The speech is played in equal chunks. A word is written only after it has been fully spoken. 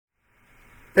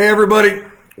Hey everybody,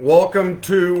 welcome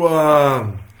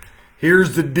to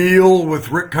Here's the Deal with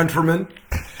Rick Countryman.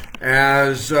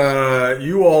 As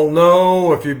you all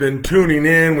know, if you've been tuning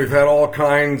in, we've had all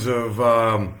kinds of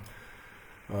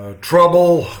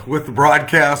trouble with the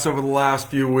broadcast over the last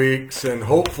few weeks, and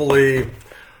hopefully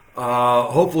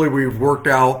we've worked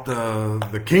out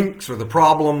the kinks or the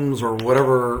problems or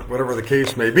whatever the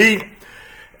case may be.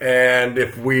 And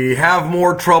if we have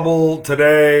more trouble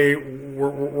today,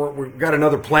 we've got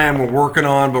another plan we're working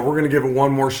on, but we're going to give it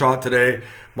one more shot today.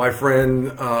 My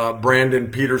friend Brandon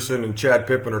Peterson and Chad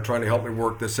Pippin are trying to help me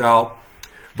work this out.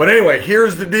 But anyway,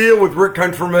 here's the deal with Rick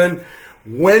Countryman.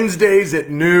 Wednesdays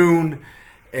at noon,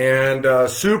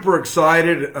 and super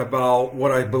excited about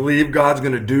what I believe God's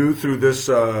going to do through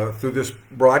this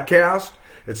broadcast.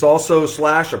 It's also /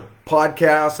 a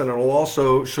podcast, and it'll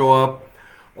also show up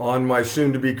on my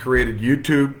soon-to-be created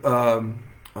YouTube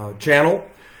channel.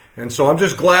 And so I'm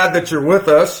just glad that you're with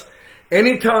us.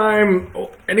 Anytime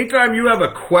you have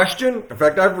a question, in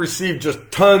fact, I've received just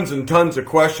tons and tons of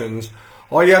questions.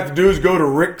 All you have to do is go to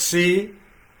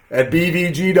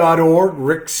rickc@bvg.org,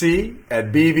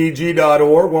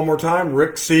 rickc@bvg.org. One more time,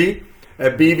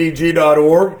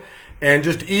 rickc@bvg.org, and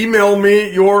just email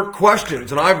me your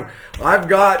questions. And I've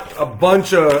got a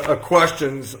bunch of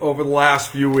questions over the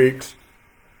last few weeks.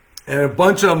 And a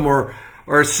bunch of them are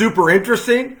super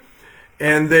interesting,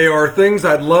 and they are things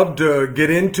I'd love to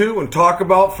get into and talk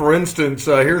about. For instance,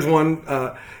 here's one.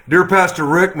 Dear Pastor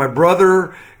Rick, my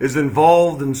brother is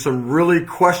involved in some really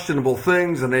questionable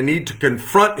things, and I need to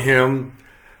confront him.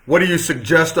 What do you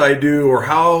suggest I do, or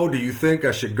how do you think I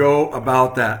should go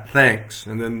about that? Thanks.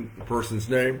 And then the person's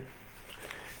name.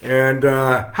 And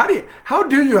how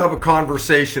do you have a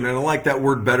conversation? And I like that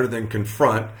word better than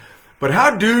confront. But how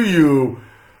do you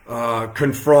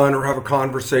confront or have a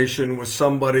conversation with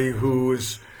somebody who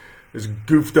is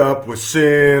goofed up with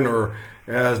sin, or,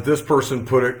 as this person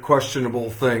put it, questionable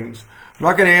things? I'm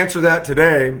not going to answer that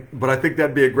today, but I think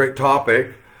that'd be a great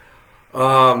topic.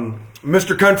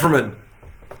 Mr. Countryman,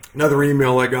 another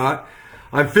email I got.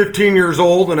 I'm 15 years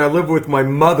old and I live with my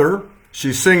mother.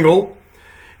 She's single,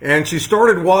 and she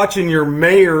started watching your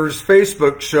mayor's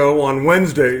Facebook show on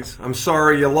Wednesdays. I'm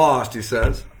sorry you lost, he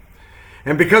says.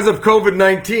 And because of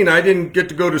COVID-19, I didn't get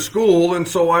to go to school, and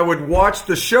so I would watch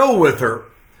the show with her,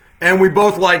 and we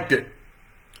both liked it.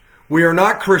 We are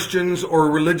not Christians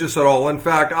or religious at all. In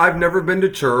fact, I've never been to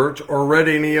church or read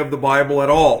any of the Bible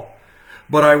at all.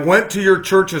 But I went to your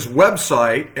church's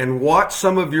website and watched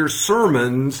some of your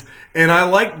sermons, and I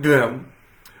liked them.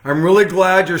 I'm really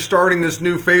glad you're starting this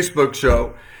new Facebook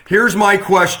show. Here's my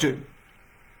question.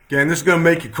 Again, this is going to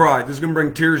make you cry. This is going to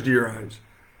bring tears to your eyes.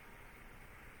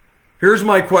 Here's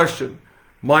my question.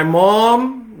 My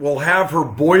mom will have her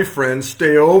boyfriend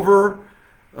stay over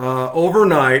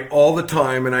overnight all the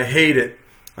time, and I hate it.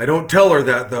 I don't tell her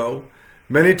that, though.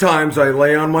 Many times I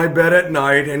lay on my bed at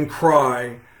night and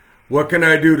cry. What can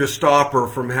I do to stop her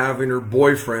from having her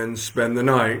boyfriend spend the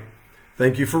night?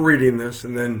 Thank you for reading this.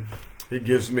 And then he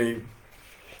gives me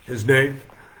his name,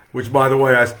 which, by the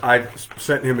way, I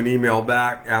sent him an email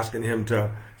back asking him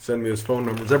to send me his phone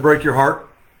number. Does that break your heart?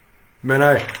 Man,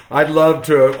 I'd love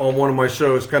to, on one of my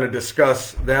shows, kind of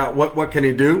discuss that. What can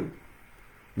he do?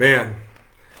 Man,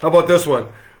 how about this one?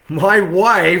 My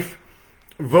wife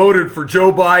voted for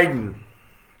Joe Biden,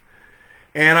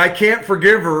 and I can't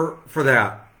forgive her for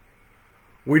that.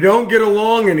 We don't get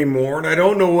along anymore, and I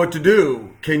don't know what to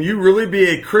do. Can you really be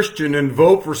a Christian and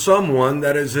vote for someone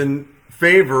that is in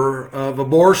favor of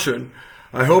abortion?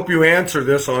 I hope you answer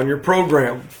this on your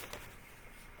program.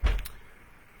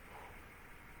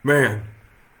 Man,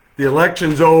 the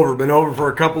election's over, been over for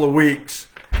a couple of weeks,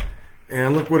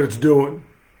 and look what it's doing.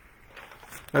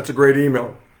 That's a great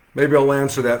email. Maybe I'll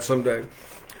answer that someday.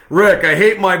 Rick, I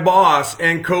hate my boss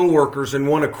and coworkers and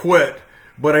want to quit,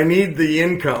 but I need the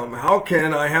income. How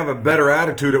can I have a better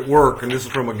attitude at work? And this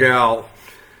is from a gal.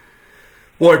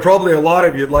 Boy, probably a lot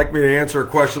of you'd like me to answer a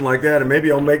question like that, and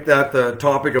maybe I'll make that the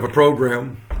topic of a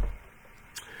program.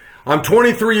 I'm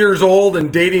 23 years old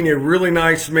and dating a really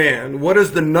nice man. What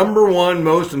is the number one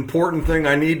most important thing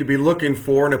I need to be looking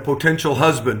for in a potential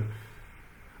husband?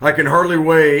 I can hardly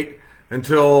wait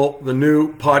until the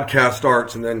new podcast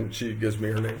starts. And then she gives me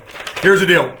her name. Here's the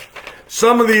deal.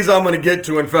 Some of these I'm going to get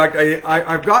to. In fact,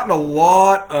 I've gotten a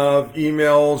lot of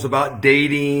emails about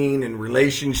dating and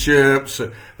relationships.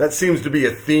 That seems to be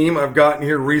a theme I've gotten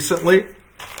here recently.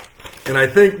 And I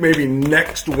think maybe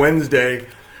next Wednesday,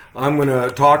 I'm going to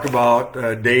talk about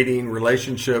dating,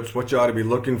 relationships, what you ought to be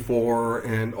looking for,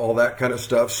 and all that kind of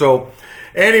stuff. So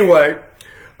anyway,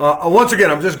 once again,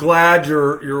 I'm just glad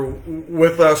you're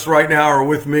with us right now, or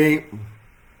with me.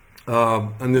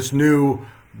 on this new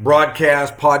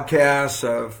podcast,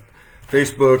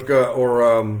 Facebook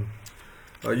or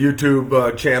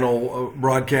YouTube channel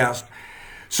broadcast.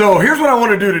 So here's what I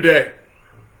want to do today.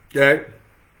 Okay.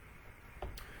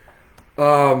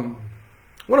 I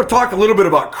want to talk a little bit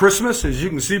about Christmas. As you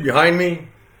can see behind me,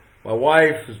 my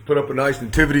wife has put up a nice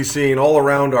nativity scene all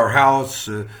around our house.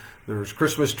 There's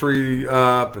Christmas tree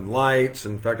up and lights.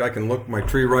 In fact, I can look at my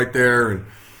tree right there, and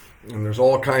there's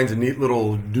all kinds of neat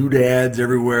little doodads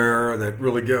everywhere that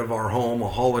really give our home a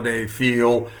holiday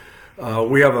feel.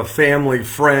 We have a family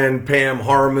friend, Pam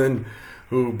Harmon,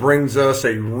 who brings us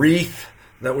a wreath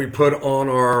that we put on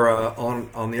our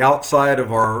on the outside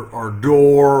of our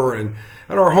door, and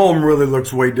our home really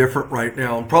looks way different right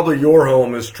now. And probably your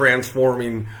home is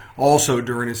transforming also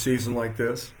during a season like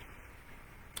this.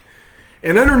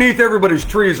 And underneath everybody's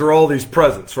trees are all these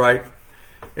presents, right?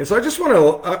 And so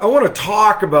I want to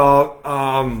talk about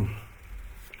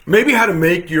maybe how to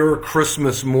make your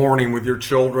Christmas morning with your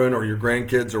children or your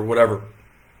grandkids or whatever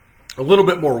a little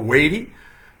bit more weighty,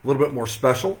 a little bit more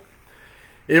special.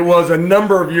 It was a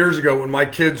number of years ago when my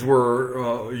kids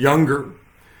were younger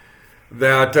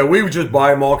that we would just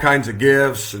buy them all kinds of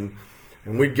gifts, and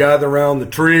we'd gather around the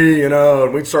tree,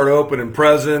 and we'd start opening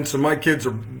presents. And my kids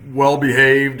are well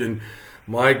behaved, and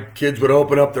my kids would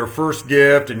open up their first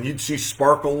gift, and you'd see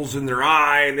sparkles in their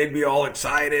eye, and they'd be all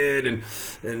excited,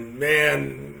 and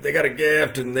man, they got a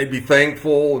gift, and they'd be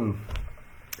thankful, and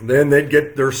then they'd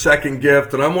get their second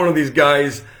gift. And I'm one of these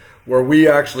guys where we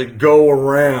actually go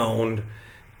around,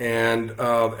 and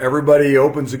everybody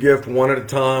opens a gift one at a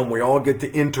time. We all get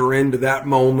to enter into that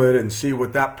moment and see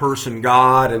what that person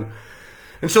got, and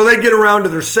so they'd get around to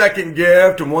their second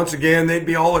gift, and once again, they'd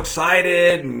be all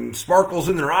excited and sparkles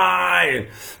in their eye, and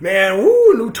man,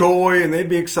 woo, new toy, and they'd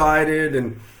be excited,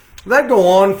 and that'd go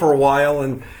on for a while,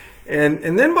 and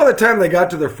then by the time they got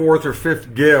to their fourth or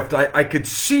fifth gift, I could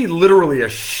see literally a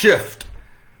shift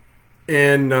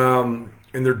in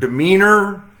their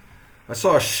demeanor. I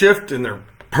saw a shift in their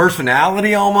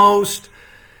personality almost,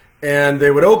 and they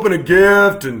would open a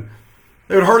gift, and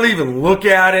they would hardly even look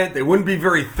at it. They wouldn't be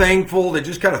very thankful. They'd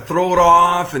just kind of throw it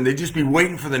off, and they'd just be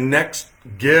waiting for the next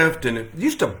gift. And it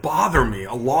used to bother me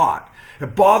a lot.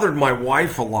 It bothered my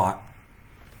wife a lot.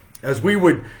 As we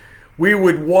would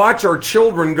watch our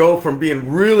children go from being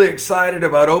really excited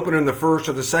about opening the first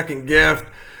or the second gift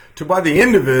to by the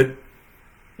end of it,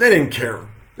 they didn't care.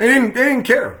 They didn't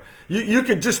care. You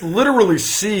could just literally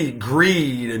see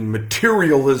greed and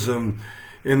materialism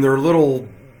in their little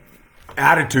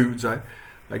attitudes,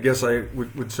 I guess I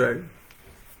would say.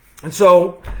 And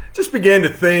so just began to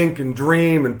think and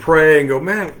dream and pray and go,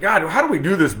 man, God, how do we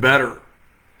do this better?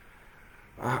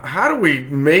 How do we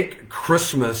make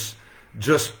Christmas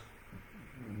just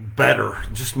better,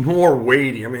 just more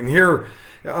weighty? I mean, here,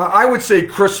 I would say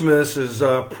Christmas is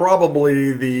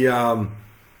probably the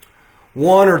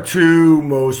one or two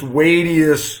most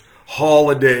weightiest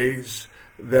holidays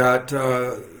that,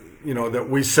 that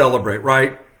we celebrate,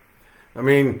 right? I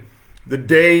mean, the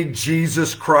day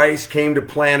Jesus Christ came to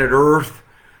planet Earth,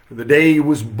 the day he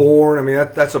was born, I mean,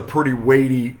 that's a pretty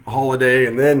weighty holiday.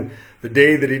 And then the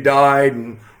day that he died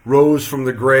and rose from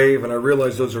the grave, and I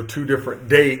realize those are two different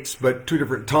dates, but two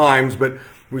different times, but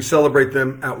we celebrate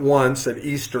them at once at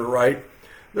Easter, right?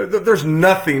 There's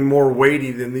nothing more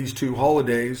weighty than these two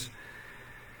holidays.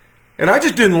 And I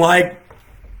just didn't like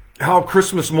how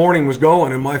Christmas morning was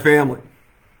going in my family.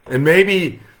 And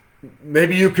maybe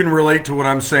you can relate to what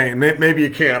I'm saying. Maybe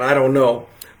you can't. I don't know.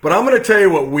 But I'm going to tell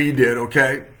you what we did,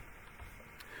 okay?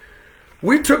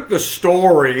 We took the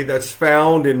story that's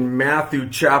found in Matthew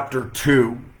chapter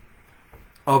 2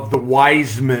 of the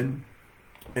wise men,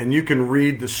 and you can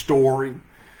read the story.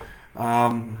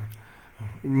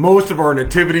 Most of our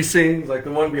nativity scenes, like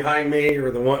the one behind me, or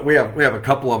the one we have a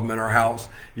couple of them in our house.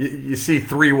 You see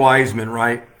three wise men,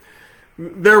 right?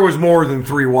 There was more than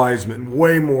three wise men,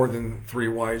 way more than three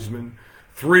wise men.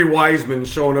 Three wise men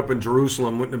showing up in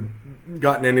Jerusalem wouldn't have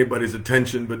gotten anybody's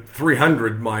attention, but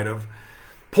 300 might have.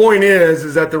 Point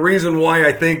is that the reason why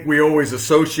I think we always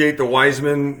associate the wise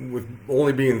men with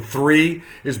only being three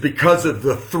is because of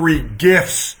the three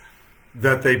gifts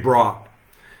that they brought.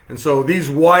 And so these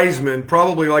wise men,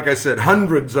 probably, like I said,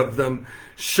 hundreds of them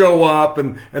show up,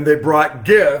 and they brought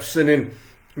gifts. And in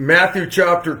Matthew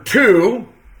chapter 2,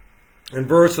 in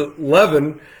verse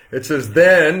 11, it says,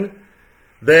 then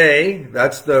they,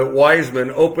 that's the wise men,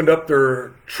 opened up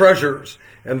their treasures,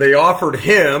 and they offered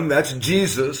him, that's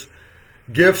Jesus,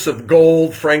 gifts of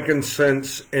gold,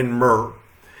 frankincense, and myrrh.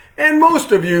 And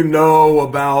most of you know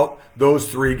about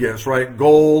those three gifts, right?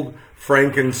 Gold,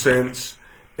 frankincense,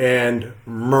 and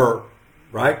myrrh,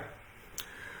 right?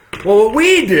 Well, what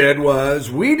we did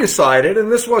was we decided,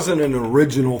 and this wasn't an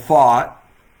original thought,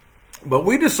 but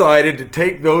we decided to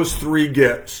take those three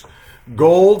gifts,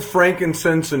 gold,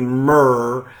 frankincense, and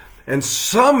myrrh, and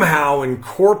somehow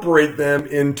incorporate them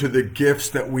into the gifts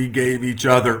that we gave each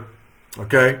other.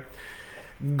 Okay?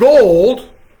 Gold,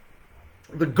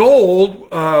 the gold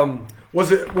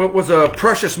was a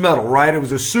precious metal, right? It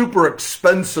was a super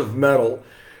expensive metal.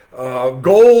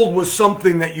 Gold was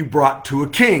something that you brought to a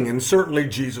king, and certainly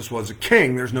Jesus was a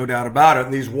king. There's no doubt about it.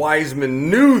 And these wise men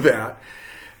knew that,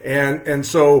 and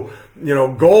so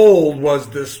gold was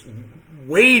this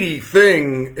weighty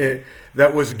thing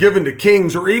that was given to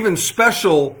kings or even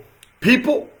special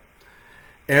people.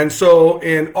 And so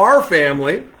in our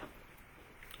family,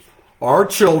 our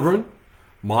children,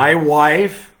 my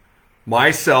wife,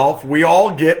 myself, we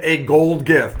all get a gold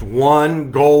gift,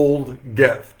 one gold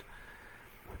gift.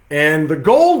 And the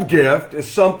gold gift is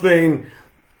something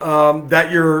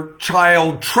that your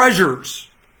child treasures,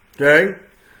 okay?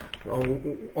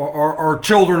 Our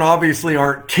children obviously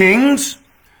aren't kings,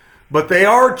 but they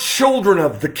are children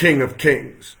of the King of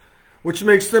Kings, which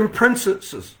makes them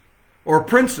princesses or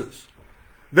princes.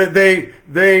 That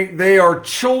they are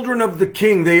children of the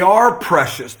King. They are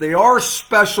precious. They are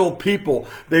special people.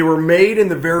 They were made in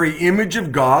the very image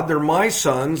of God. They're my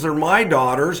sons. They're my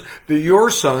daughters. They're your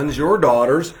sons, your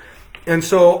daughters. And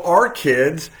so our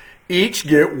kids each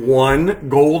get one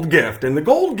gold gift. And the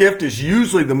gold gift is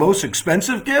usually the most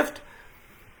expensive gift.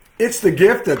 It's the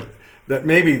gift that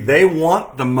maybe they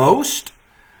want the most.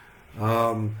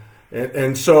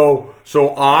 And so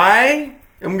I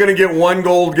am going to get one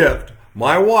gold gift.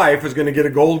 My wife is going to get a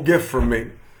gold gift from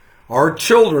me. Our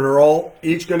children are all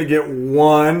each going to get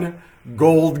one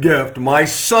gold gift. My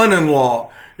son-in-law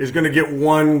is going to get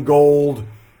one gold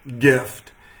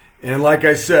gift. And like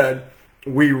I said,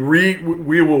 we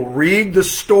will read the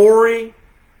story,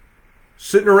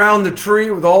 sitting around the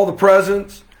tree with all the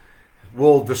presents.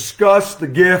 We'll discuss the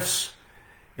gifts,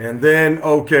 and then,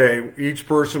 okay, each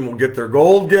person will get their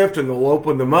gold gift, and they'll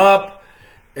open them up,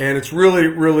 and it's really,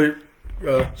 really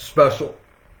special.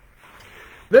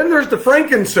 Then there's the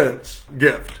frankincense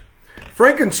gift.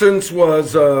 Frankincense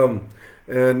was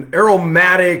an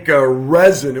aromatic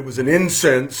resin. It was an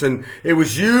incense, and it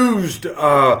was used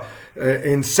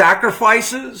in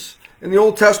sacrifices in the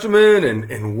Old Testament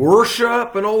and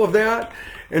worship and all of that.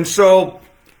 And so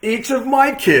each of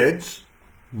my kids,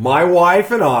 my wife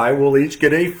and I, will each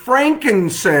get a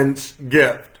frankincense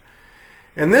gift.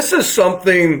 And this is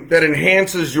something that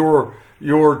enhances your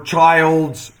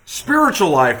child's spiritual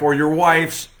life, or your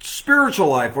wife's spiritual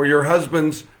life, or your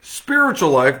husband's spiritual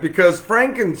life, because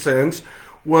frankincense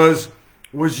was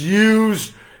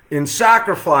used in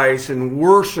sacrifice and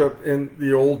worship in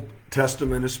the Old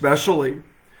Testament especially.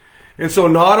 And so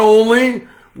not only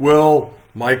will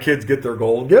my kids get their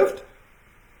gold gift,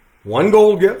 one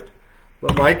gold gift,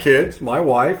 but my kids, my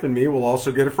wife, and me will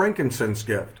also get a frankincense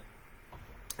gift.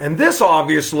 And this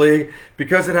obviously,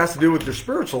 because it has to do with their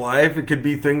spiritual life, it could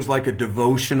be things like a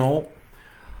devotional.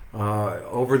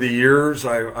 Over the years,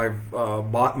 I've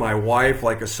bought my wife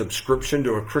like a subscription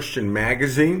to a Christian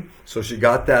magazine. So she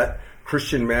got that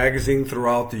Christian magazine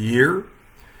throughout the year.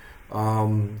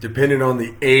 Depending on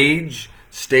the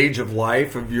stage of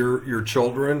life of your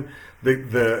children,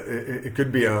 it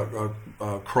could be a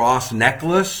cross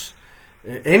necklace,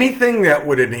 anything that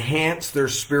would enhance their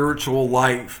spiritual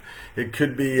life. It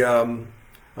could be a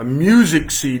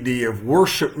music CD of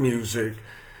worship music.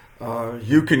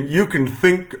 You can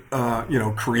think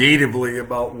creatively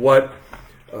about what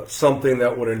something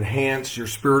that would enhance your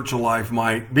spiritual life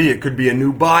might be. It could be a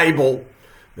new Bible.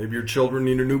 Maybe your children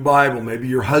need a new Bible. Maybe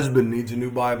your husband needs a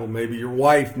new Bible. Maybe your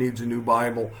wife needs a new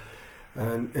Bible.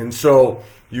 And so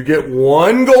you get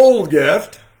one gold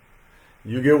gift.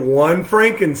 You get one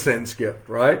frankincense gift,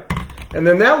 right? And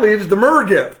then that leaves the myrrh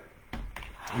gift.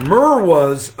 Myrrh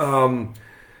was kind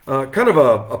of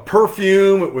a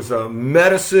perfume. It was a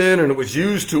medicine, and it was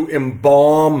used to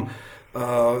embalm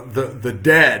the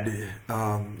dead.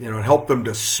 It helped them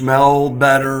to smell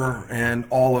better and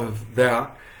all of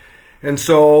that. And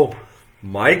so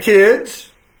my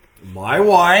kids, my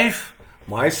wife,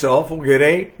 myself will get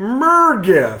a myrrh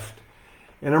gift.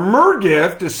 And a myrrh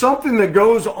gift is something that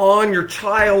goes on your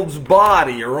child's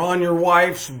body, or on your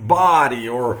wife's body,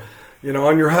 or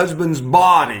on your husband's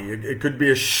body. It could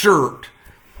be a shirt.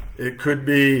 It could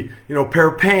be, a pair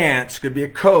of pants. It could be a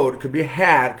coat. It could be a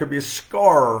hat. It could be a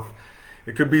scarf.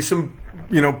 It could be some,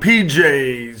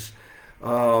 PJs.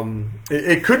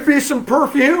 It could be some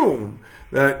perfume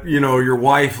that, your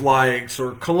wife likes,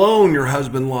 or cologne your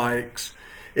husband likes.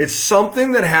 It's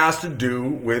something that has to do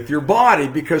with your body,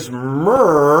 because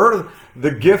myrrh,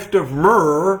 the gift of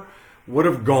myrrh, would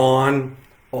have gone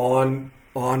on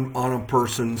a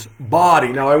person's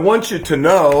body. Now, I want you to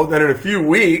know that in a few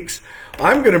weeks,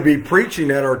 I'm going to be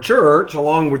preaching at our church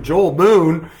along with Joel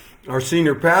Boone, our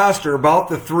senior pastor, about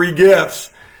the three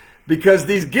gifts, because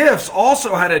these gifts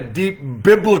also had a deep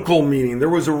biblical meaning. There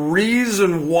was a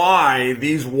reason why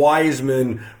these wise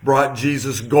men brought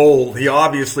Jesus gold. He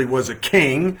obviously was a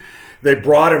king. They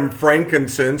brought him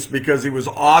frankincense because he was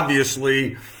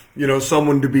obviously,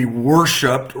 someone to be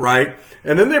worshiped, right?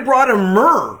 And then they brought him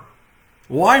myrrh.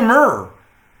 Why myrrh?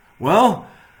 Well,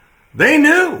 they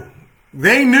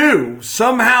knew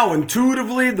somehow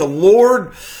intuitively the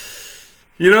Lord,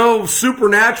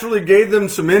 supernaturally gave them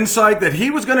some insight that he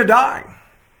was going to die.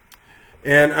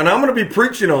 And I'm going to be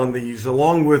preaching on these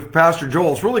along with Pastor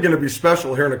Joel. It's really going to be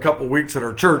special here in a couple of weeks at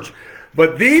our church.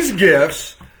 But these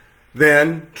gifts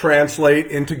then translate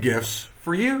into gifts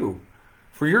for you,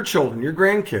 for your children, your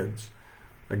grandkids.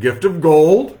 A gift of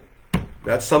gold.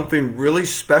 That's something really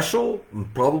special,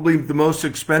 probably the most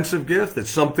expensive gift. It's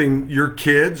something your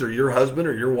kids or your husband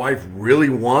or your wife really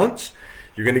wants.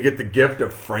 You're going to get the gift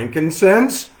of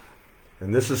frankincense.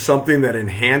 And this is something that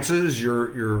enhances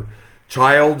your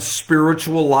child's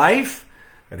spiritual life,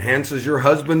 enhances your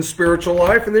husband's spiritual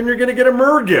life. And then you're going to get a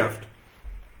myrrh gift.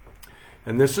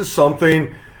 And this is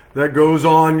something that goes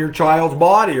on your child's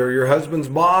body or your husband's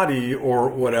body or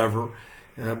whatever.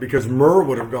 Because myrrh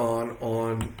would have gone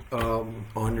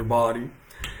on your body.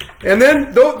 And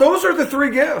then those are the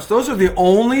three gifts. Those are the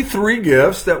only three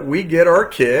gifts that we get our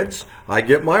kids. I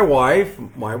get my wife.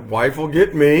 My wife will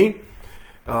get me.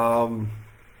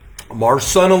 Our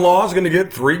son-in-law is going to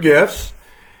get three gifts.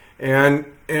 And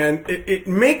it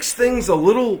makes things a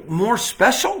little more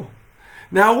special.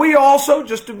 Now, we also,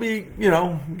 just to be,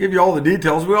 give you all the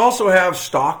details, we also have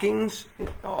stockings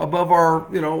above our,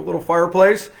 little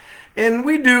fireplace. And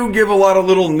we do give a lot of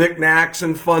little knickknacks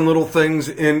and fun little things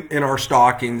in our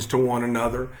stockings to one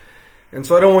another. And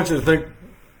so I don't want you to think,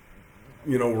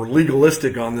 we're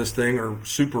legalistic on this thing or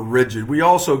super rigid. We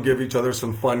also give each other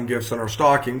some fun gifts in our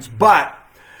stockings. But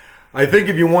I think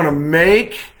if you want to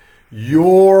make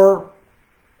your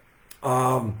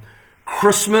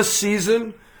Christmas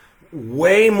season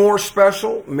way more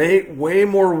special, way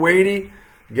more weighty,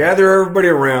 gather everybody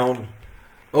around,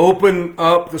 open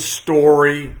up the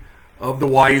story of the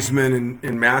wise men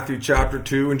in Matthew chapter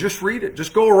 2 and just read it.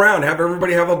 Just go around, have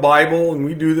everybody have a Bible, and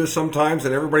we do this sometimes,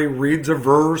 and everybody reads a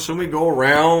verse, and we go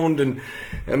around, and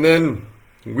then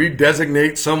we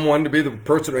designate someone to be the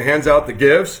person who hands out the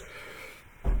gifts.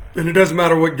 And it doesn't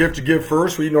matter what gift you give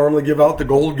first. We normally give out the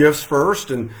gold gifts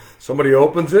first, and somebody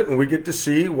opens it, and we get to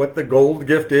see what the gold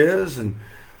gift is, and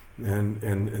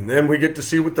then we get to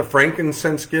see what the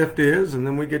frankincense gift is, and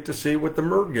then we get to see what the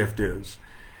myrrh gift is.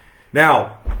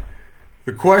 Now,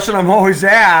 the question I'm always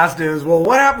asked is, well,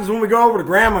 what happens when we go over to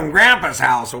Grandma and Grandpa's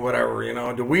house or whatever?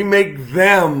 Do we make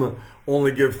them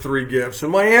only give three gifts?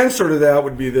 And my answer to that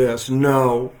would be this: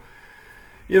 no.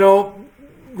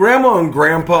 Grandma and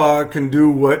Grandpa can do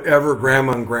whatever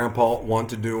Grandma and Grandpa want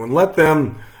to do, and let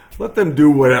them do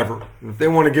whatever. If they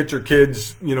want to get your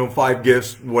kids, 5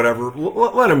 gifts, whatever,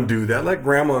 let them do that. Let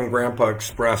Grandma and Grandpa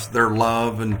express their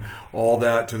love and all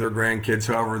that to their grandkids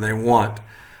however they want.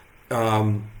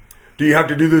 Do you have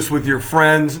to do this with your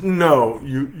friends? No,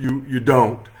 you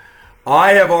don't.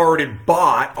 I have already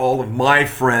bought all of my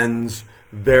friends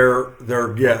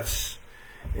their gifts.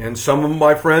 And some of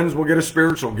my friends will get a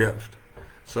spiritual gift.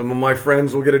 Some of my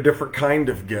friends will get a different kind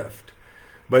of gift.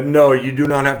 But no, you do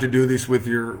not have to do this with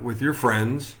your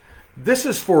friends. This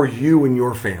is for you and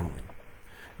your family.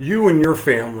 You and your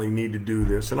family need to do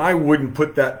this. And I wouldn't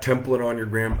put that template on your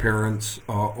grandparents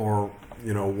or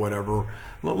whatever.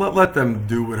 Let them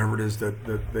do whatever it is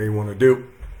that they want to do.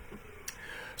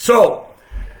 So,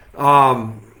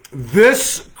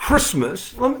 this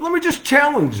Christmas, let me just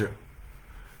challenge you,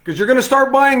 because you're going to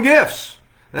start buying gifts.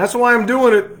 That's why I'm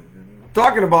doing it,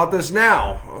 talking about this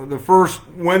now, the first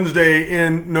Wednesday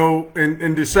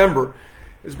in December,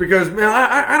 is because, man,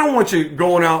 I don't want you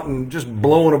going out and just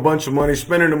blowing a bunch of money,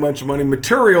 spending a bunch of money.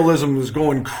 Materialism is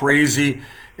going crazy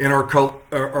in our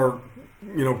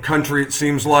country, it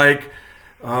seems like.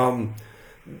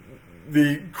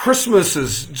 The Christmas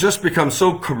has just become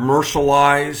so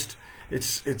commercialized.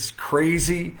 It's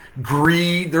crazy.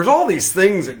 Greed. There's all these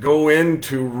things that go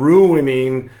into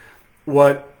ruining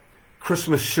what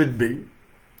Christmas should be.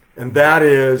 And that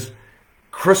is,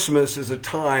 Christmas is a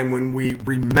time when we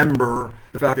remember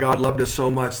the fact that God loved us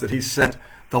so much that he sent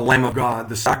the Lamb of God,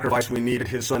 the sacrifice we needed,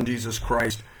 his son Jesus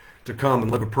Christ, to come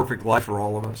and live a perfect life for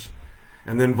all of us.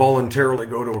 and then voluntarily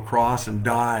go to a cross and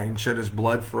die and shed his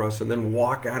blood for us, and then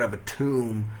walk out of a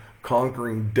tomb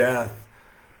conquering death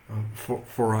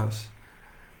for us.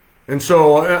 And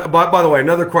so, by the way,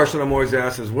 another question I'm always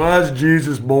asked is, was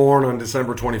Jesus born on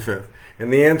December 25th?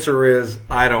 And the answer is,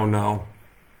 I don't know.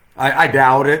 I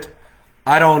doubt it.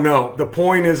 I don't know. The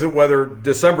point isn't whether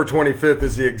December 25th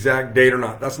is the exact date or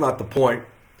not. That's not the point.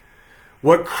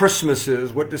 What Christmas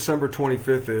is, what December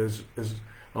 25th is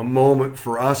a moment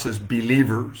for us as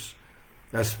believers,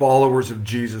 as followers of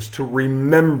Jesus, to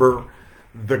remember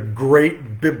the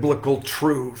great biblical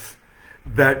truth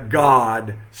that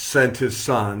God sent his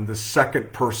Son, the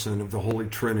second person of the Holy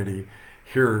Trinity,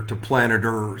 here to planet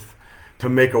Earth to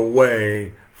make a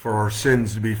way for our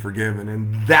sins to be forgiven.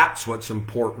 And that's what's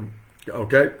important.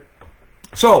 Okay?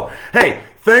 So, hey,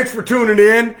 thanks for tuning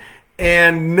in.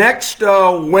 And next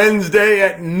Wednesday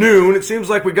at noon, it seems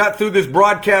like we got through this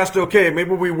broadcast okay.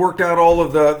 Maybe we worked out all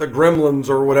of the gremlins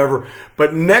or whatever.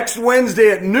 But next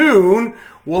Wednesday at noon,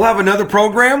 we'll have another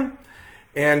program.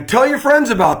 And tell your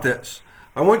friends about this.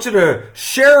 I want you to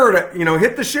share it,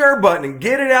 hit the share button and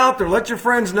get it out there. Let your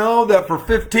friends know that for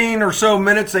 15 or so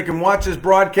minutes, they can watch this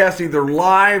broadcast either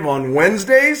live on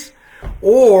Wednesdays,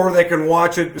 or they can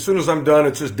watch it as soon as I'm done.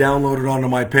 It's just downloaded onto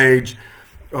my page.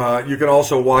 You can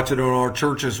also watch it on our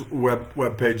church's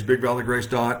webpage,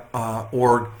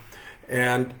 bigvalleygrace.org.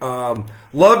 And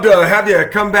love to have you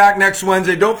come back next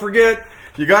Wednesday. Don't forget,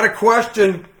 if you got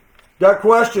questions,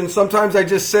 sometimes I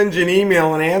just send you an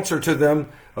email and answer to them.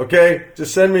 Okay?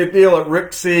 Just send me a deal at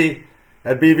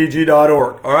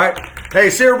rickc@bvg.org. All right? Hey,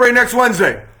 see everybody next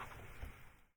Wednesday.